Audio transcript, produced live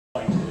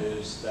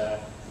is that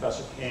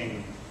Professor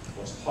King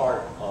was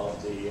part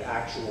of the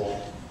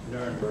actual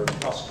Nuremberg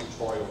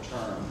prosecutorial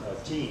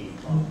team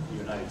from the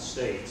United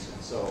States,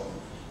 and so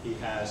he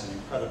has an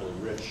incredibly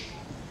rich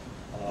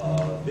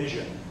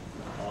vision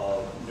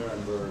of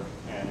Nuremberg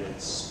and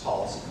its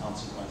policy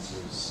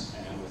consequences.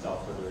 And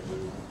without further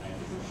ado, I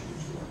introduce you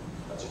to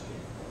Professor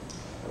King.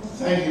 Well,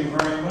 thank you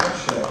very much.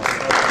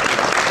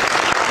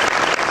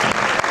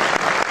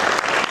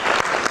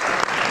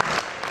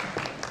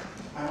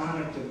 I'm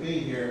honored to be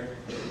here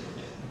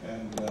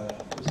and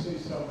to see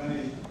so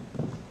many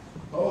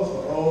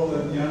both old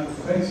and young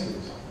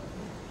faces,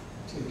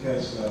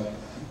 because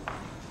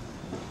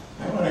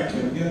I want to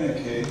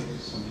communicate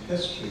some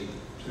history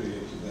to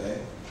you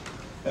today.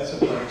 As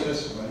a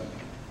participant,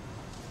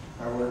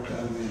 I worked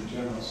on the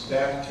general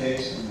staff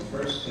case and the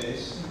first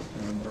case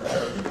in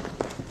Nuremberg.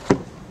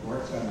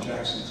 Worked on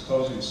Jackson's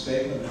closing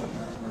statement in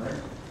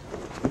Nuremberg.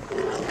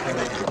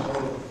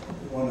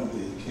 One of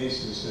the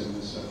cases in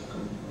the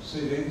subsequent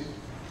proceedings,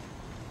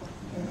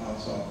 and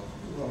also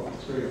wrote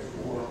 3 or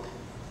 4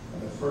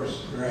 of the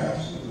first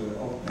drafts of the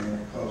opening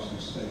or closing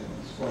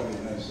statements for the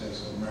United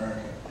States of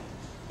America.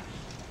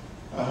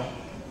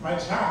 My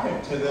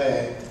topic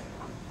today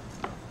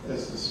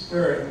is the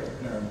spirit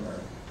of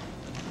Nuremberg,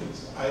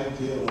 its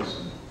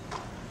idealism.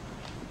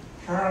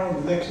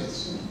 Harold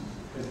Nicolson,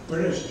 a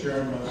British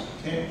journalist,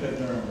 came to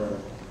Nuremberg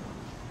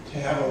to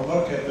have a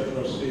look at the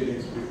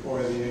proceedings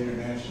before the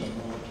International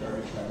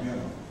Military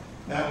Tribunal.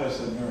 That was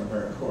the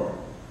Nuremberg Court.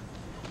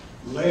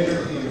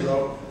 Later he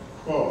wrote,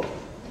 quote,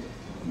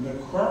 "In the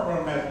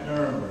courtroom at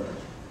Nuremberg,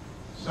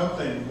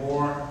 something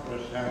more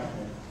was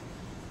happening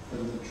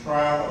than the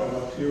trial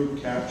of a few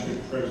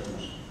captured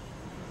prisoners.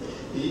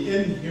 The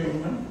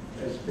inhuman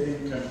is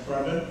being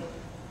confronted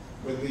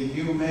with the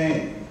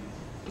humane,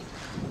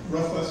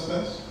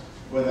 ruthlessness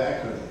with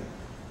equity,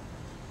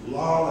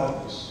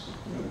 lawlessness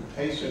with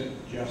patient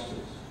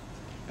justice,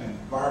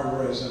 and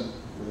barbarism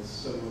with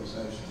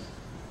civilization."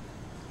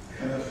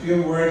 In a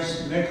few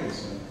words,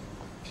 Nicolson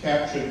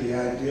captured the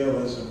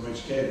idealism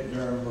which gave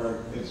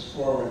Nuremberg its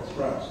forward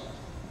thrust.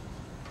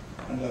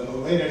 Under the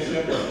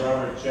leadership of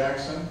Robert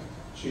Jackson,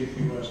 Chief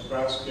U.S.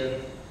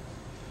 Prosecutor,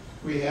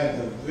 we had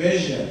the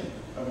vision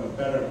of a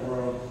better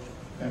world,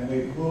 and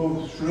we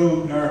moved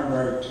through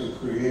Nuremberg to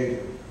create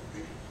it.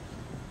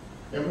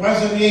 It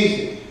wasn't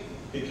easy,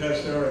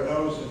 because there were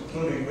those,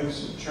 including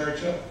Winston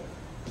Churchill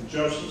and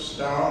Joseph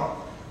Stalin,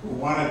 who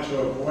wanted to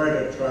avoid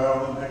a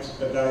trial and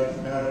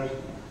expedite matters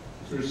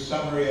through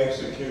summary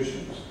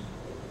executions.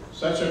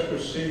 Such a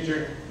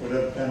procedure would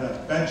have been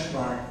a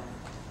benchmark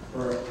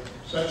for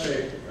such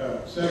a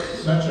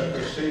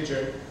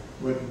procedure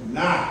would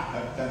not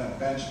have been a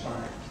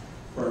benchmark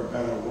for a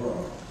better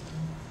world.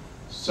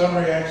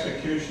 Summary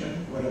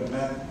execution would have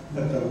meant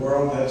that the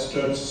world had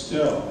stood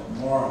still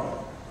morally,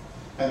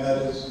 and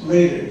that its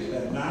leaders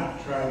had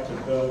not tried to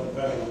build a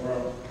better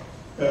world,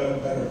 build a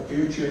better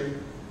future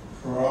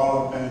for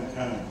all of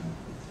mankind.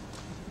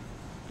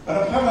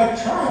 But a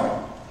public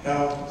trial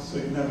held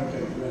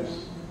significant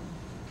risks.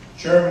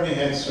 Germany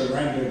had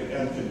surrendered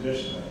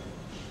unconditionally,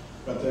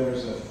 but there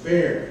was a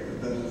fear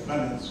that the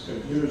defendants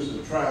could use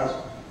the trials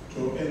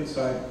to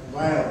incite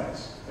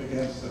violence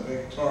against the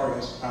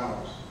victorious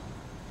powers.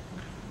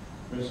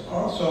 There's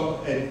also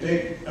a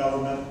big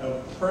element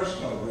of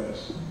personal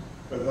risk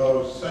for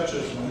those such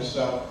as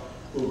myself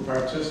who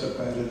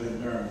participated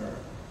in Nuremberg.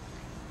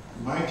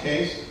 In my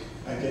case,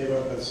 I gave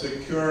up a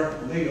secure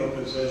legal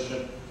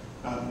position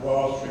on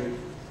Wall Street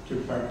to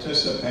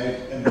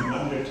participate in an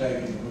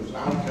undertaking whose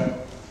outcome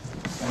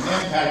and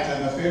impact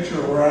on the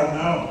future were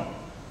unknown.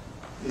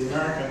 The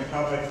American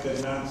public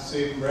did not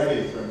seem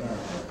ready for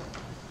Nuremberg.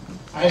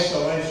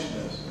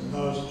 Isolationists and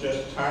those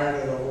just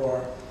tired of the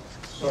war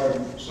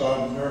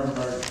saw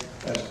Nuremberg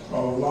as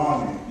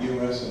prolonging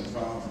U.S.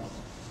 involvement.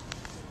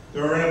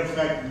 There were in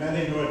fact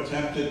many who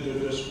attempted to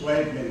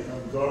dissuade me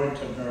from going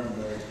to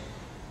Nuremberg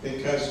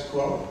because,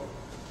 quote,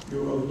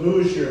 "you will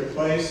lose your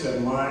place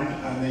in line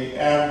on the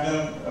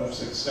avenue of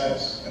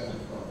success," end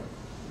quote.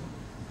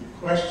 The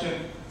question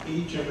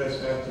each of us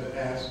had to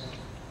ask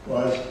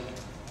was,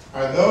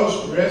 are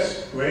those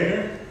risks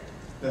greater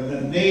than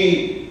the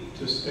need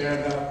to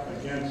stand up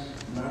against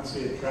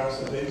Nazi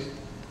atrocities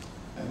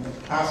and the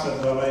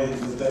possibility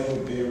that they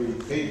would be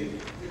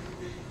repeated?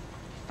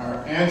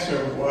 Our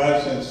answer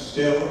was and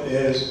still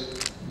is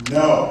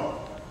no.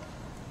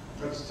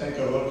 Let's take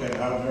a look at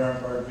how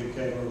Nuremberg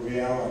became a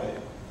reality.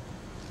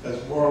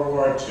 As World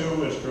War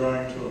II was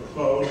drawing to a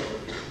close,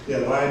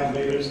 the Allied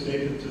leaders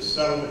needed to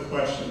settle the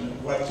question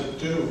of what to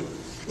do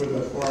with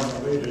the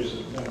former leaders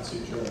of Nazi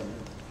Germany,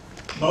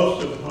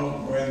 most of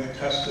whom were in the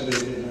custody of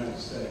the United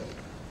States.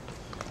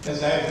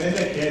 As I have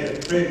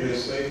indicated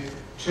previously,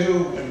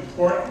 2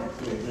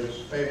 important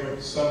leaders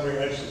favored summary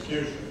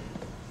execution.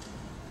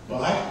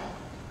 But,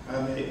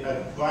 on the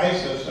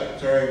advice of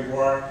Secretary of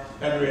War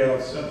Henry L.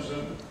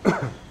 Simpson,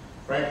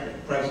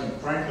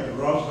 President Franklin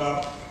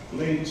Roosevelt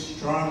leaned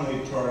strongly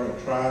toward a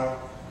trial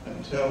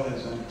until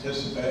his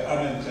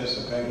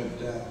unanticipated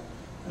death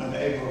on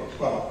April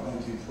 12,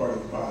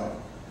 1945.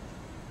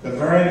 The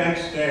very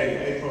next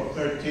day, April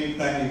 13,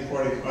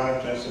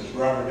 1945, Justice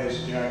Robert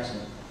S.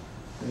 Jackson,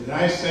 the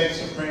United States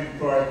Supreme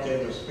Court, gave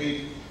a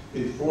speech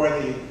before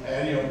the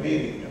annual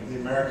meeting of the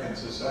American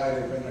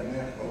Society of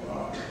International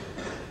Law,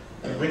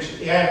 in which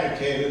he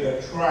advocated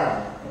a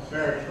trial, a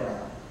fair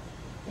trial.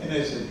 In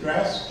his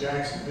address,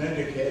 Jackson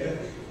indicated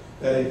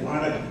that he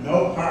wanted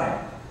no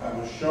part of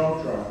a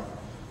show trial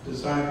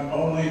designed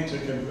only to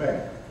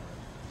convict.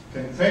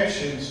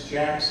 Convictions,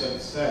 Jackson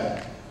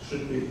said,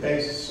 should be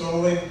based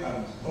solely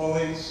on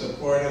fully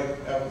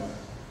supportive evidence.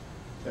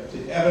 If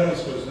the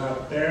evidence was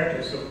not there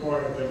to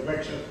support a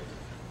conviction,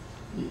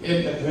 the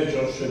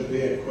individual should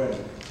be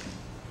acquitted.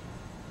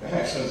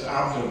 Jackson's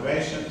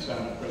observations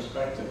on a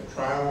prospective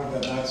trial of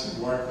the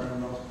Nazi war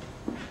criminals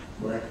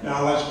were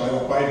acknowledged by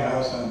the White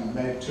House on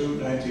May 2,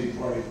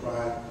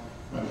 1945,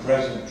 when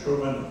President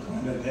Truman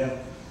appointed him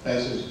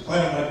as his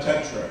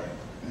plenipotentiary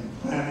in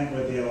planning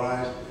with the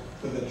Allies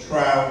for the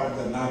trial of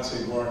the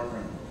Nazi war criminals.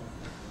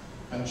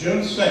 On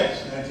June 6,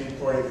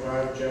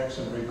 1945,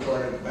 Jackson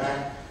reported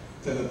back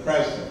to the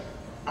President,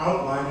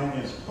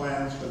 outlining his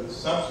plans for the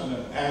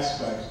substantive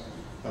aspects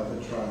of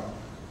the trial.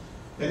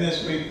 In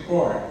his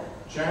report,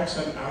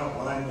 Jackson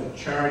outlined the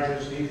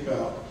charges he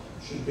felt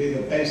should be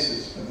the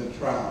basis for the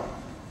trial.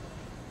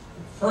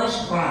 The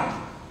first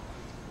crime,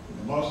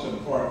 the most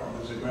important,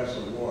 was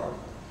aggressive war,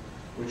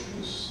 which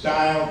was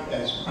styled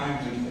as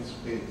crimes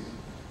against peace.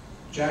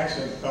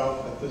 Jackson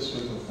felt that this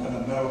was a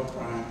fundamental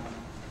crime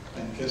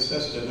and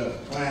consisted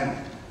of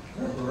planning,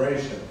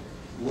 preparation,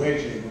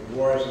 waging of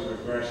wars of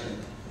aggression,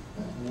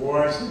 and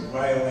wars in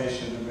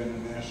violation of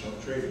international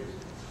treaties.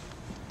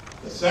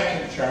 The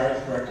second charge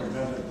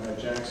recommended by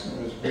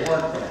Jackson was war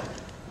crimes.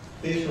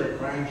 These were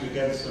crimes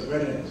against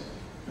civilians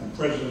and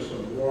prisoners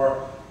of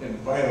war in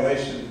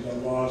violation of the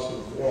laws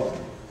of war.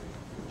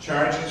 The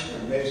charges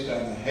were based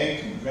on the Hague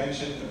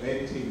Convention of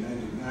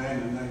 1899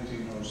 and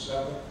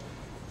 1907,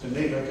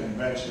 Geneva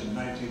Convention in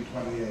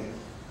 1928.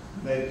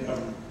 They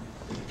governed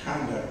the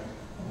conduct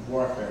of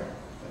warfare.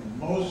 And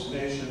most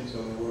nations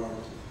of the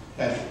world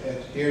had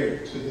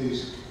adhered to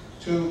these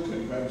two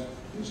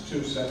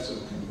sets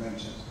of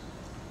conventions.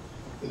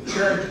 The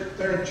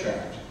third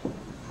charge,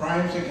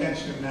 crimes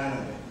against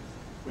humanity,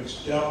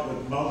 which dealt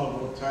with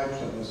multiple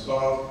types of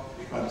assault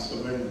on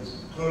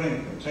civilians,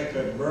 including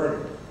particular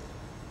murder,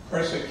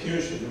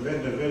 persecution of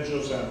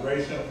individuals on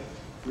racial,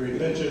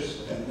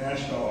 religious, and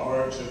national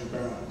origin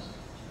grounds.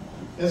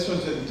 This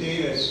was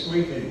indeed a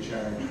sweeping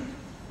charge,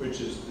 which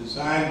is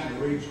designed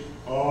to reach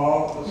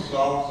all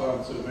assaults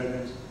on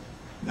civilians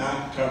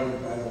not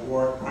covered by the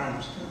war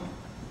crimes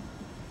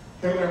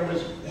count.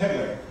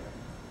 Hitler,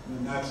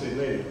 the Nazi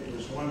leader,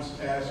 was once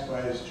asked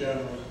by his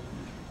generals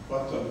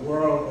what the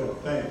world would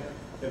think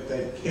if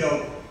they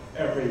killed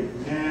every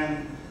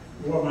man,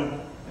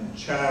 woman, and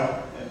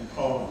child in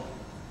Poland.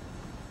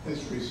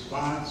 His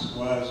response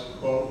was,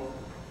 quote,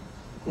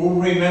 "Who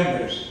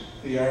remembers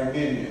the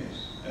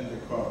Armenians," end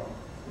quote,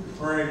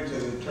 referring to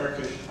the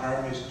Turkish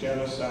army's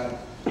genocide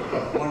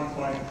of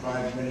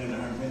 1.5 million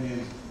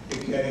Armenians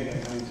beginning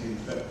in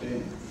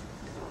 1915.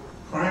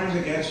 Crimes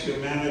against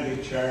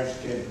humanity charge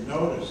gave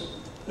notice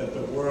that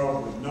the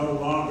world would no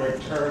longer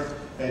turn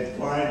a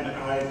blind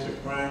eye to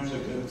crimes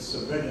against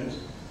civilians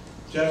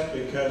just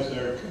because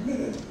they're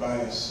committed by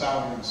a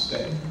sovereign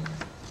state.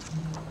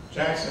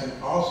 Jackson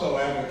also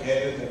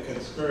advocated the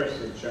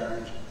conspiracy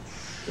charge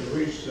to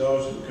reach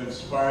those who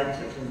conspired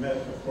to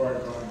commit the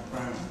foregoing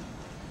crime.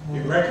 He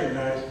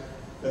recognized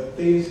that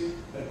these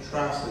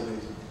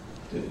atrocities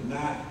did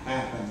not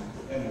happen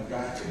in a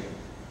vacuum.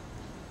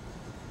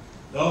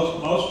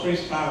 Those most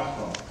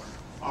responsible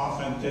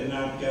often did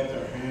not get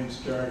their hands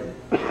dirty,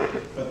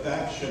 but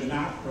that should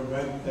not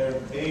prevent their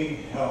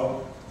being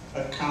held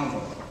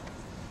accountable.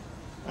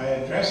 By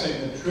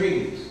addressing the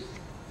treaties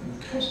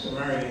and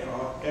customary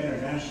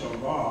international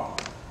law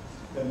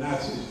the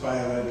Nazis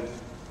violated,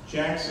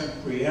 Jackson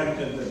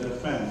preempted the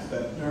defense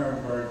that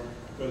Nuremberg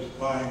was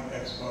applying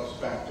ex post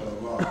facto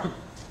law.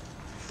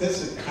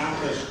 This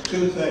accomplished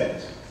two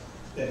things.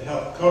 It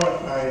helped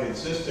codify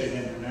existing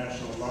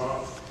international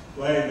law,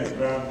 laying the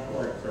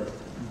groundwork for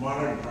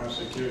modern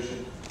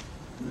prosecution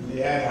in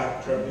the ad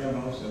hoc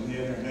tribunals and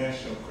the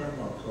International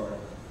Criminal Court.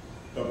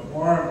 But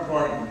more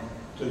important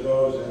to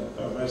those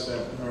of us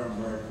at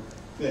Nuremberg,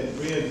 it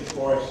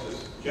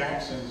reinforces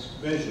Jackson's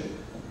vision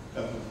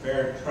of a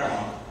fair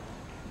trial,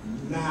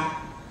 not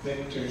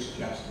victor's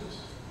justice.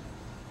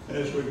 In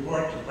his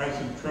report to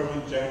President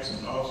Truman,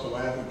 Jackson also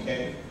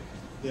advocated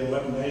the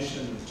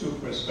elimination of two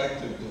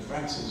prospective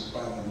defenses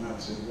by the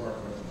Nazi war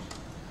criminals.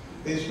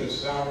 These were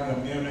sovereign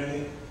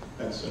immunity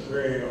and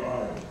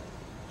superiority.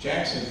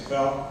 Jackson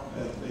felt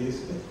that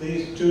if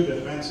these two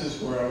defenses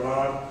were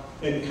allowed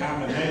in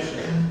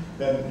combination,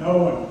 then no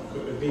one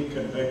could be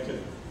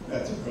convicted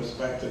at the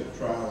prospective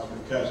trials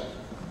because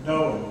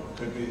no one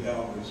could be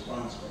held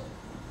responsible.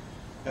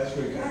 As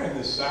regarding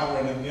the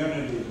sovereign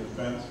immunity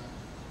defense,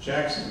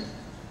 Jackson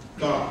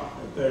thought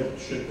that there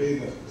should be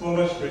the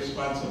fullest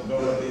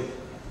responsibility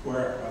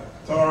where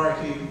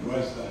authority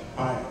was the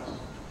highest.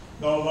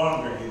 No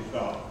longer, he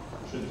felt,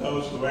 should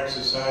those who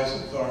exercise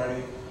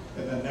authority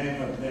in the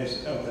name of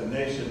the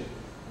nation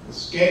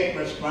escape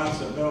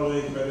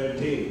responsibility for their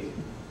deeds.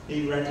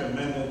 He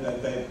recommended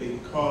that they be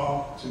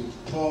called to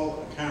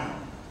full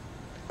account.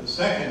 The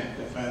second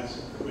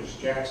defense, which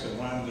Jackson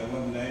wanted to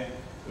eliminate,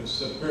 was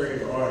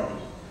superior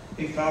orders.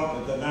 He felt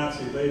that the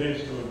Nazi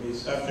leaders who would be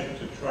subject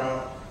to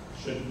trial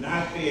should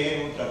not be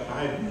able to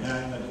hide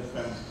behind the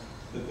defense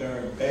that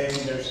they're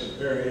obeying their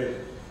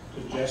superiors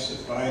to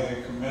justify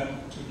their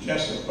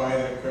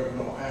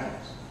criminal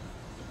acts.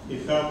 He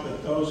felt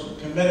that those who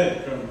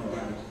committed criminal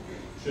acts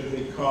should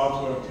be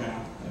called to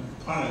account and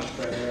punished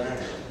for their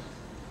actions.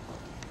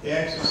 He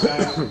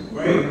exercised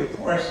great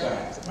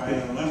foresight by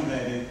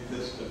eliminating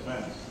this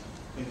defense.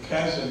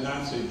 Because in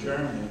Nazi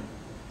Germany,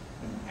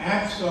 an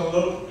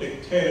absolute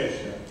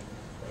dictatorship,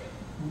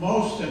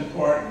 most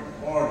important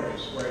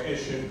orders were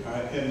issued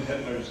in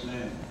Hitler's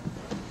name.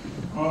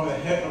 However,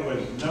 Hitler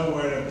was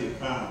nowhere to be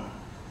found,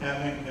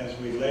 having, as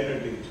we later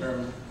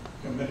determined,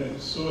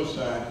 committed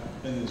suicide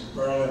in his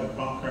Berlin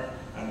bunker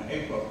on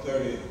April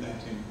 30th,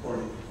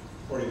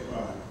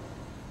 1945.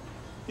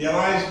 The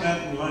Allies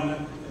met in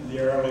London in the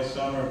early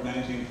summer of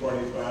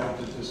 1945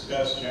 to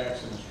discuss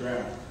Jackson's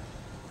draft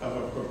of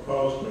a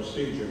proposed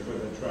procedure for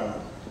the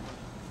trial.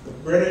 The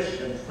British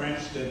and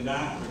French did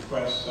not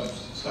request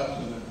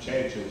substantive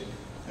changes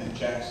in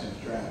Jackson's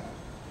draft,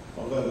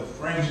 although the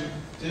French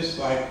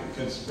disliked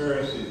the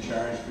conspiracy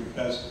charge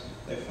because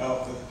they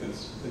felt that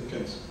the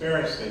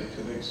conspiracy,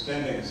 to the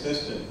extent it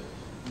existed,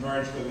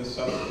 merged with the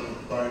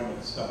substantive crime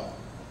itself.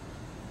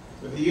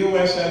 With the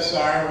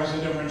USSR, it was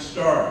a different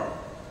story.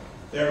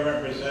 Their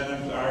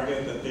representatives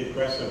argued that the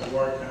aggressive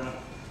war count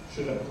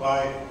should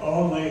apply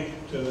only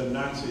to the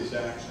Nazis'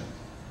 actions.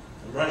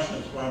 The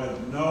Russians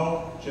wanted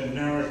no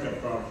generic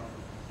approach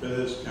to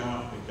this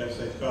count because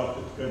they felt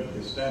it could be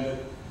extended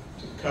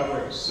to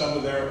cover some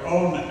of their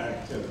own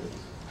activities.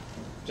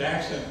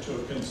 Jackson, to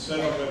a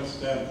considerable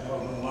extent,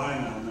 held the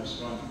line on this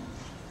one.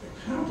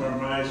 The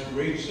compromise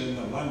reached in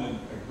the London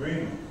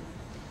Agreement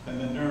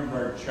and the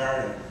Nuremberg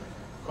Charter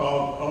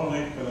called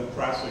only for the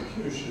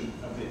prosecution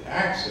of the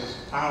Axis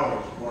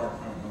powers war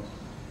criminals,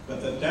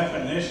 but the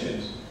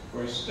definitions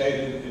were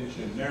stated in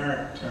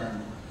generic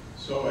terms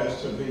so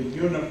as to be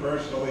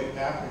universally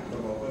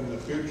applicable in the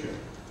future.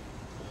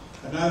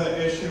 Another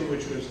issue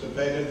which was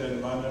debated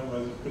in London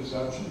was the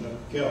presumption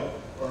of guilt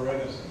or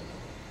innocence.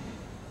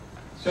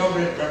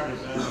 Soviet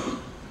representatives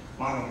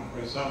wanted a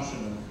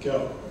presumption of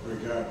guilt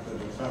with regard to the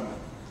defendant,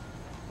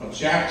 while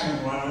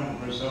Jackson wanted a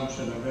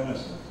presumption of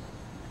innocence.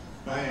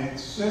 By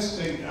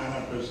insisting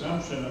on a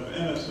presumption of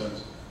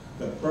innocence,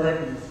 the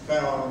burden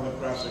fell on the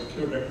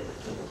prosecutor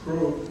to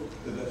prove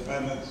the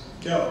defendant's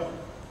guilt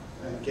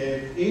and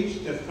gave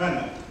each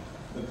defendant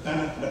the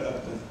benefit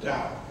of the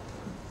doubt,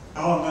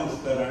 elements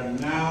that are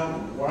now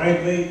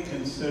widely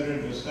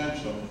considered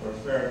essential for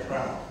fair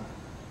trial.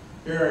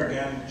 Here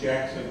again,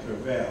 Jackson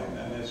prevailed,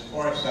 and his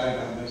foresight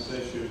on this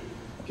issue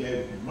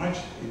gave much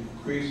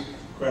increased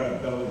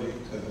credibility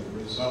to the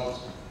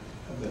results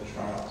of the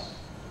trials.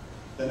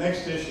 The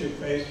next issue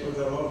faced was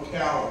the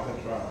locale of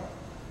the trial.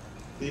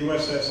 The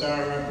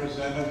USSR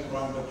representatives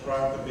wanted the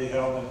trial to be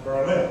held in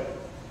Berlin.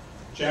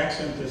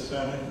 Jackson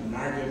dissented and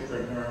argued for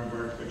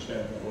Nuremberg, which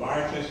had the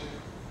largest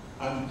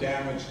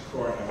undamaged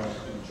courthouse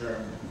in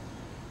Germany.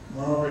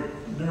 Moreover,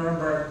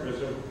 Nuremberg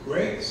was of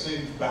great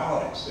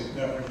symbolic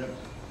significance.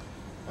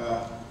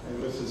 It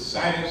was the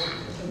site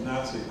of the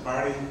Nazi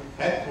Party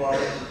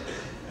headquarters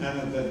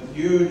and the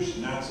huge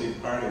Nazi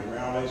Party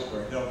rallies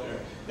where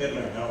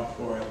Hitler held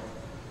forth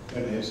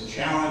in his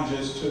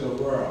challenges to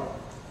the world.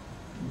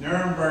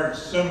 Nuremberg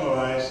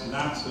symbolized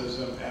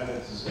Nazism at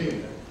its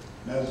zenith,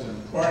 and it is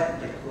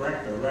important to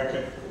correct the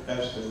record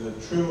as to the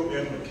true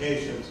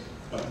implications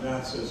of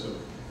Nazism,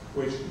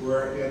 which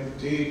were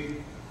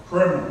indeed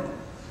criminal.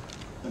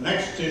 The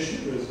next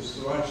issue is the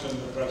selection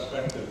of the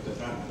prospective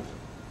defendants.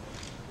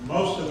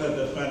 Most of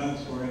the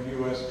defendants were in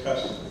U.S.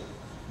 custody.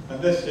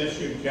 On this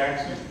issue,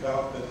 Jackson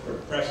felt that for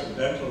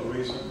precedental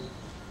reasons,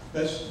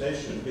 they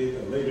should be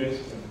the leaders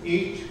of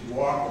each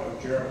walk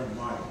of German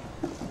life,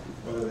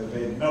 whether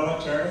they be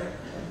military, or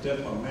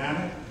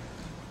diplomatic,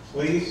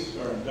 police,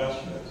 or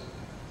industrialists.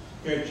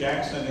 Here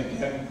Jackson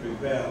again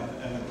prevailed,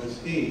 and it was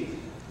he,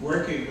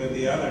 working with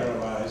the other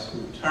allies,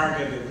 who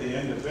targeted the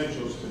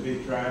individuals to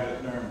be tried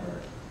at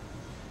Nuremberg.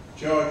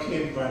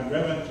 Joachim von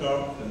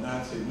Ribbentrop, the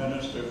Nazi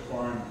Minister of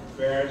Foreign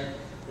Affairs,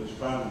 was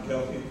found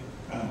guilty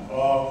on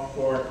all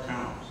 4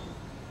 counts.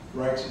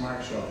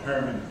 Reichsmarshal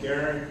Hermann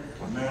Goering,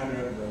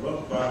 commander of the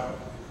Luftwaffe,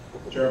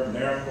 German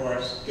Air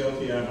Force,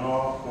 guilty on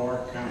all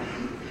 4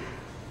 counts.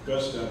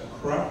 Gustav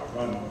Krupp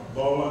von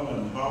Bohlen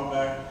and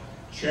Halbach,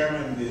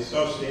 chairman of the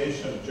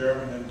Association of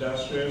German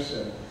Industrialists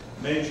and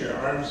major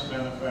arms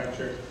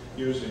manufacturer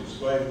using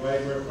slave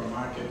labor from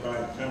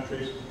occupied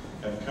countries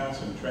and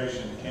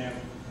concentration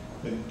camps,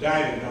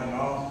 indicted on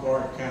all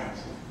 4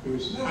 counts. He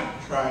was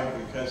not tried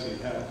because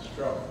he had a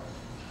stroke,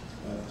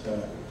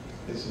 but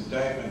his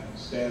indictment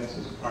stands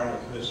as part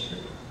of history.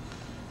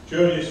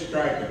 Julius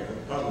Streicher,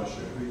 the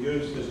publisher, who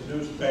used his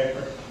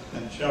newspaper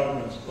and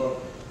children's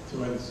book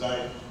to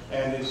incite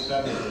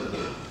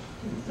anti-Semitism,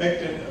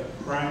 convicted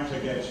of crimes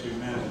against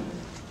humanity.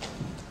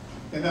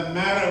 In the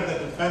matter of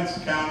the defense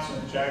counsel,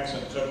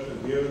 Jackson took the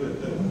view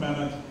that the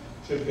defendants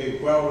should be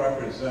well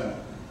represented.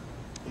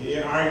 He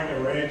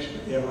arranged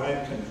for the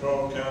Allied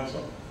Control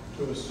Council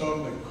to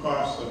assume the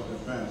cost of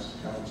defense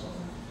counsel,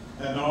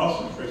 and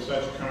also for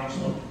such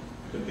counsel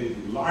to be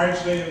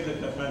largely of the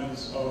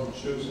defendant's own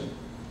choosing.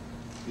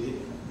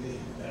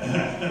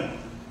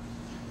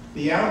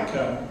 The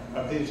outcome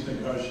of these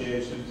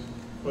negotiations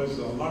was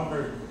the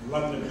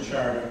London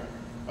Charter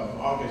of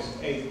August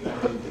 8,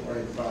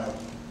 1945,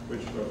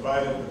 which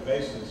provided the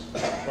basis for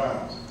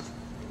trials.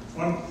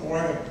 One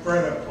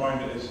further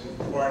point is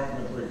important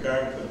with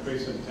regard to the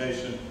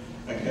presentation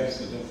against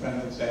the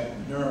defendants at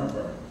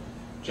Nuremberg.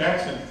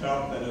 Jackson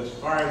felt that as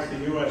far as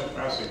the U.S.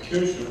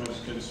 prosecution was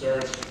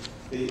concerned,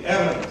 the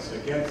evidence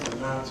against the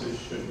Nazis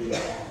should be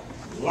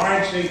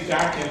largely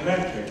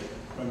documentary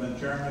from the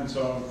Germans'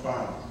 own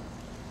files.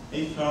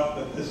 He felt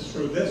that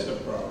through this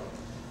approach,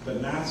 the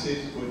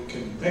Nazis would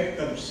convict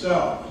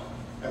themselves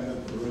and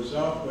that the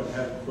result would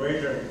have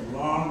greater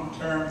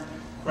long-term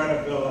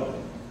credibility.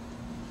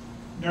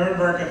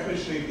 Nuremberg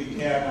officially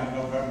began on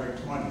November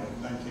 20,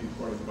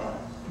 1945.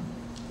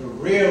 The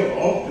real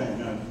opening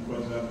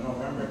was on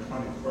November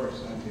 21,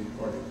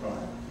 1945.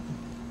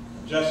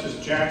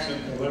 Justice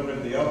Jackson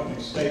delivered the opening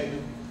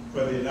statement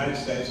for the United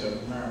States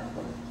of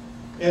America.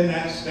 In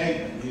that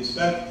statement, he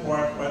set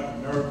forth what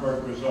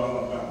Nuremberg was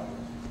all about.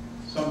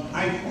 Some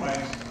high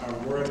points are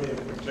worthy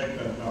of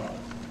particular note.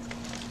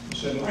 I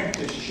should like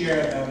to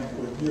share them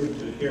with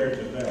you here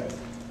today.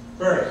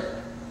 First,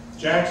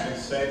 Jackson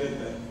stated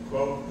that,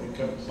 quote, the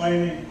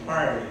complaining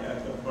party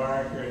at the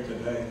bar here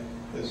today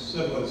is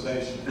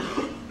civilization.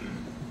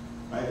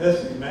 By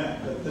this he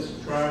meant that this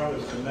trial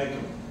was to make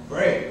a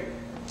break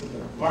to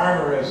the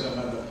barbarism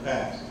of the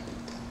past.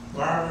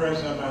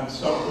 Barbarism on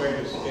so great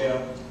a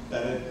scale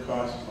that it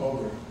cost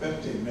over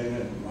 50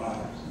 million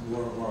lives in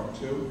World War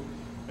II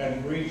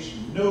and reached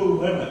new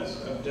limits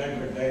of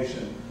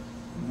degradation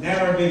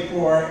never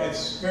before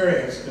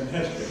experienced in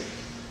history.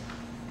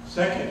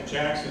 Second,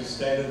 Jackson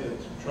stated that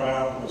the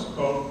trial was,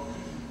 quote,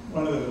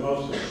 one of the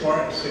most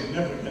important,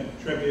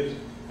 significant tributes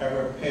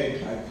ever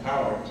paid by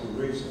power to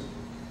reason.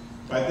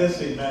 By this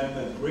he meant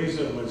that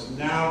reason was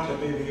now to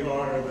be the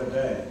order of the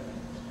day,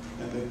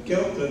 and the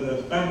guilt of the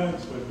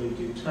defendants would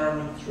be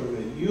determined through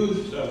the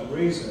use of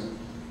reason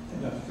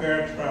in a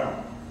fair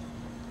trial.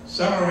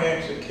 Summary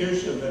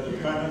execution of the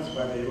defendants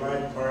by the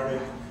Allied party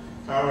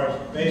powers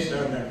based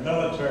on their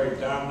military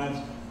dominance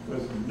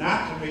was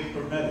not to be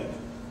permitted.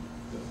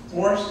 The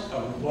force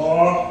of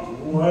law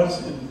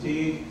was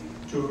indeed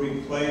to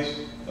replace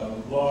the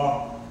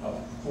law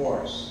of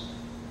force.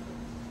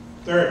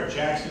 Third,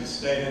 Jackson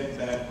stated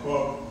that,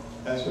 quote,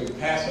 as we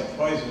pass a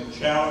poisoned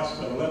chalice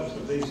to the lips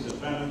of these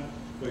defendants,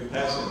 we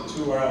pass it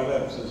to our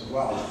lips as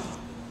well.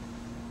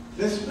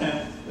 This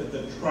meant that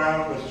the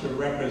trial was to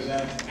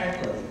represent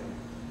equity,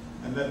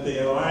 and that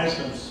the Allies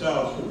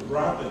themselves who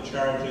brought the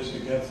charges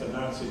against the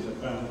Nazi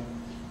defendants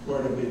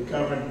were to be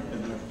governed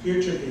in their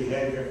future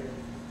behavior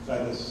by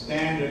the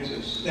standards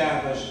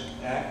established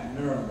at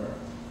Nuremberg.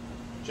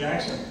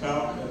 Jackson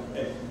felt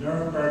that if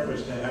Nuremberg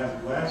was to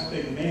have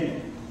lasting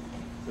meaning,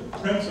 the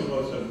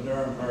principles of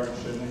Nuremberg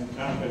should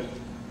encompass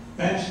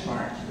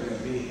benchmarks for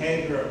the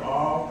behavior of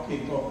all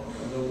people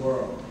of the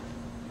world,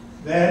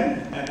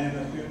 then and in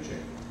the future.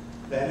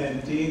 That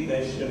indeed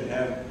they should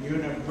have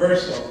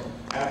universal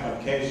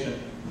application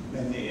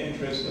in the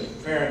interest of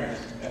fairness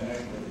and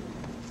equity.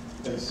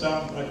 In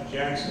sum, what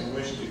Jackson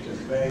wished to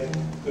convey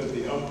through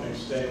the opening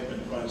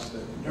statement was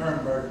that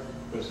Nuremberg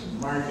was to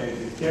mark a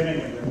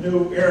beginning of a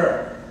new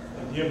era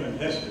in human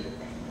history.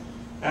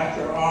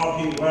 After all,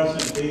 he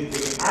was indeed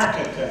the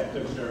architect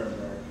of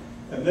Nuremberg,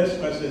 and this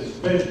was his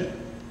vision,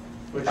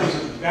 which is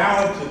as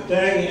valid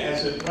today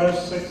as it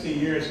was 60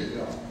 years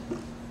ago.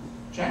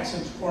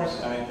 Jackson's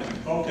foresight in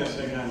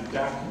focusing on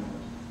documents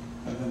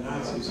and the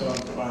Nazis' own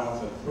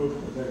files of proof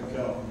of their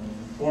guilt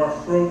bore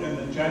fruit in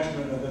the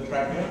judgment of the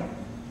tribunal.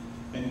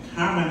 In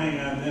commenting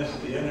on this,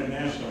 the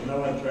International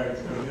Military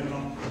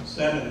Tribunal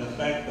said in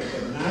effect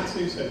that the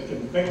Nazis had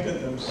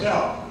convicted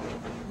themselves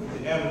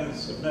with the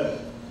evidence submitted.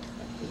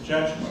 The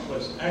judgment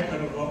was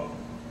equitable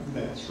and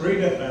that 3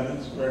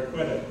 defendants were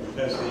acquitted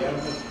because the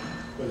evidence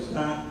was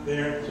not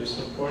there to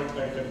support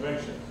their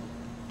conviction.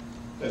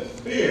 The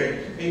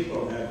fears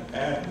people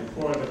had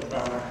before the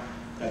trial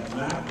had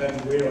not been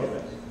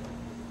realized.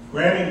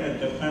 Granting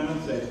the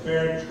defendants a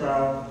fair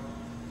trial,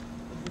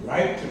 the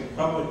right to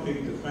publicly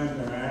defend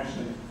their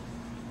actions,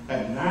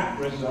 had not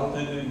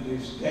resulted in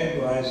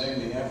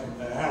destabilizing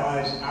the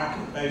Allies'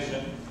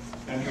 occupation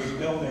and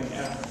rebuilding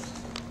efforts.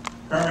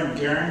 Hermann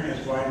Goering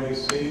is widely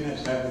seen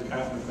as having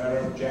gotten the better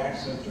of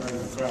Jackson during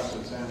the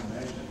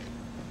cross-examination,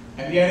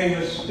 and yet he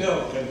was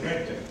still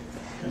convicted,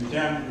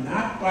 condemned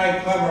not by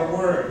clever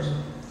words,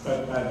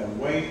 but by the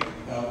weight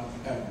of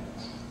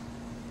evidence.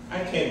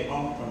 I came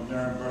home from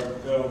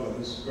Nuremberg filled with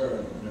the spirit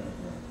of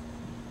Nuremberg,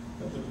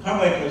 but the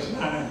public was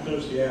not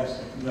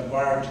enthusiastic, and the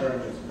bar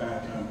turned its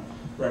back on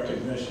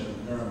recognition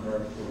of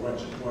Nuremberg for what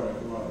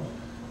it was.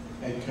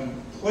 A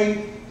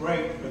complete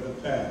break with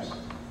the past.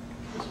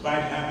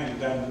 Despite having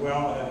done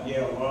well at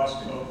Yale Law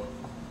School,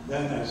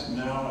 then as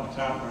now a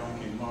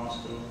top-ranking law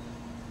school,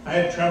 I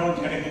had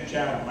trouble getting a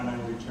job when I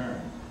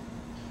returned.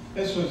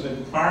 This was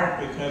in part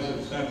because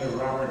of Senator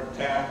Robert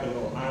Taft of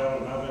Ohio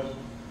and others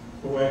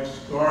who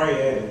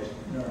excoriated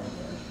Nuremberg.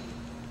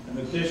 In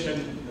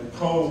addition, the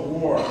Cold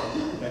War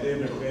had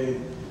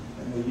intervened,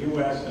 and the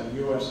U.S. and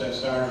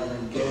USSR were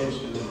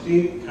engaged in a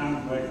deep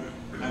conflict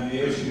on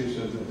the issues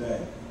of the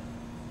day.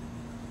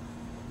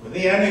 With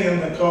the ending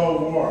of the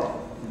Cold War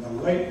in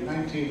the late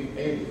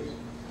 1980s,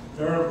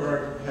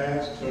 Nuremberg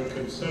has, to a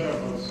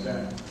considerable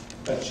extent,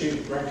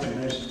 achieved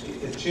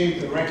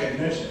the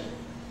recognition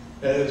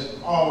that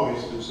is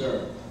always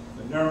deserved.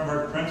 The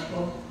Nuremberg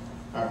principles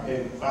are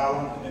being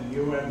followed in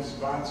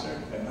UN-sponsored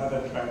and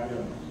other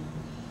tribunals.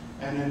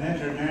 And an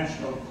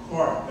international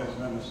court has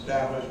been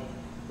established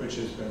which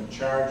has been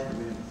charged with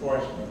the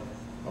enforcement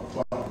of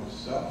what was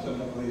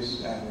substantively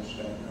established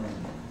at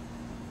Nuremberg.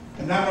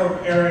 A number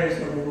of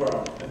areas of the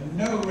world, a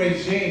new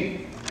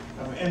regime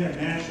of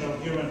international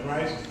human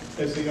rights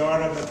is the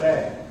order of the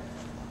day.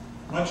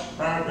 Much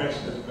progress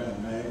has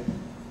been made,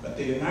 but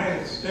the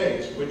United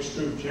States, which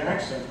through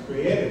Jackson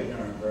created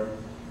Nuremberg,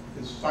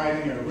 is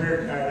fighting a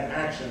rearguard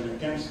action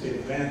against the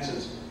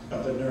advances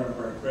of the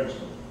Nuremberg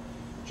principles.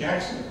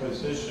 Jackson's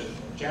position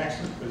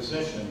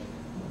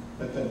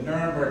that the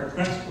Nuremberg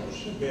principles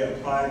should be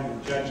applied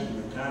in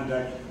judging the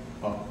conduct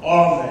of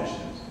all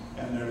nations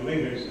and their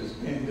leaders is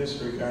being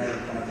disregarded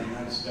by the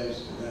United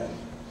States today.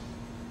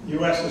 The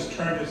U.S. has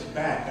turned its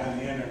back on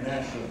the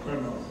International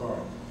Criminal Court,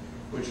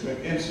 which would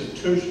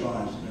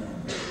institutionalize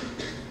Nuremberg.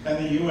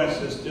 And the U.S.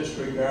 has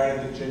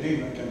disregarded the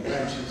Geneva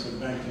Conventions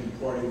of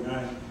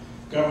 1949,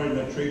 governing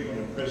the treatment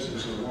of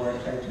prisoners of war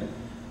taken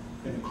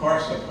in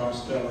course of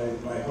hostility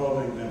by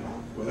holding them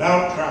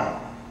without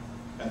trial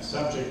and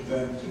subject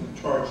them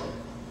to torture.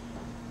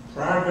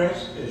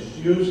 Progress is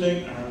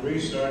using our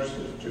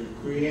resources to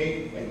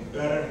create a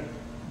better,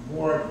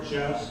 more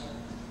just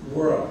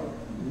world,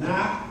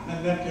 not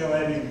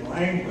manipulating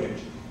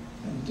language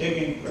and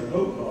digging for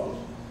loopholes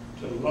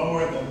to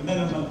lower the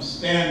minimum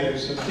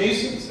standards of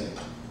decency.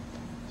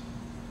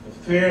 The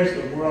fears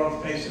the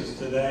world faces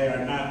today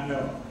are not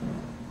new.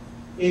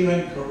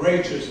 Even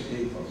courageous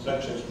people,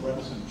 such as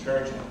Winston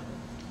Churchill,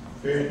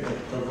 feared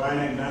that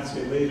providing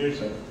Nazi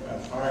leaders a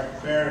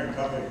fair and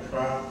public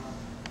trial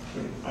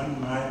would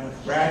undermine the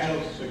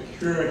fragile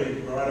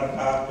security brought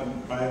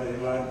about by the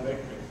Allied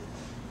victory.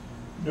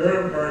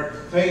 Nuremberg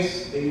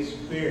faced these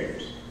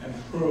fears and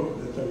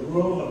proved that the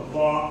rule of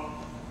law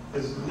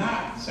is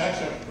not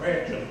such a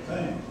fragile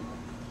thing,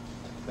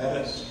 that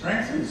it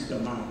strengthens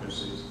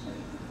democracies,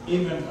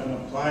 even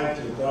when applied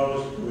to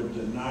those who would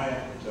deny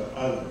it to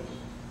others.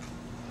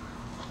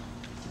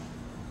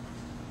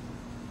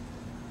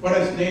 What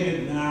is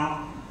needed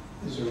now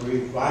is a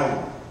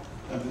revival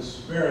of the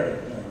spirit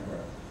of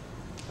Nuremberg.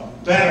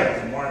 A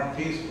better, more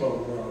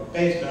peaceful world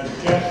based on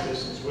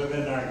justice is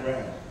within our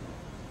grasp.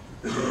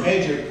 The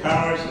major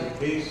powers of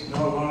peace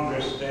no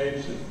longer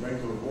stage the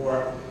brink of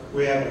war.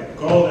 We have a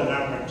golden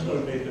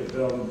opportunity to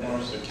build a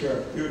more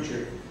secure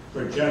future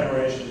for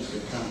generations to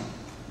come.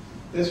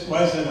 This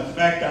was in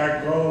effect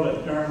our goal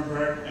at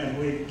Nuremberg, and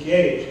we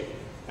engaged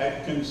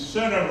at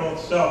considerable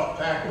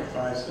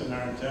self-sacrifice in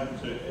our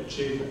attempt to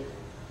achieve it.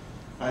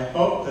 I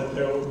hope that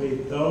there will be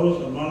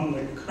those among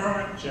the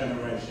current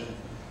generation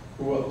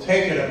who will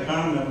take it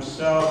upon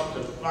themselves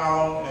to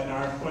follow in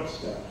our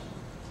footsteps.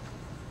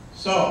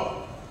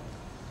 So,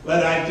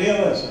 let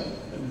idealism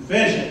and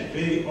vision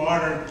be the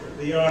order of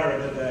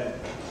the day.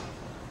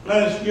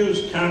 Let us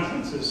use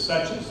conferences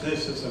such as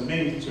this as a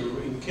means to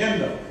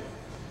rekindle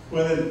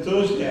with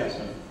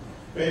enthusiasm,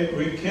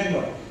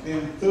 rekindle the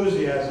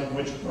enthusiasm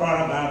which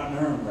brought about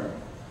Nuremberg.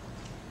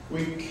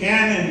 We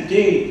can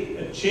indeed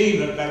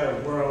achieve a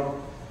better world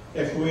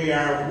if we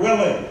are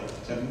willing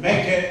to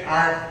make it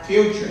our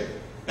future.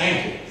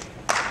 Thank you.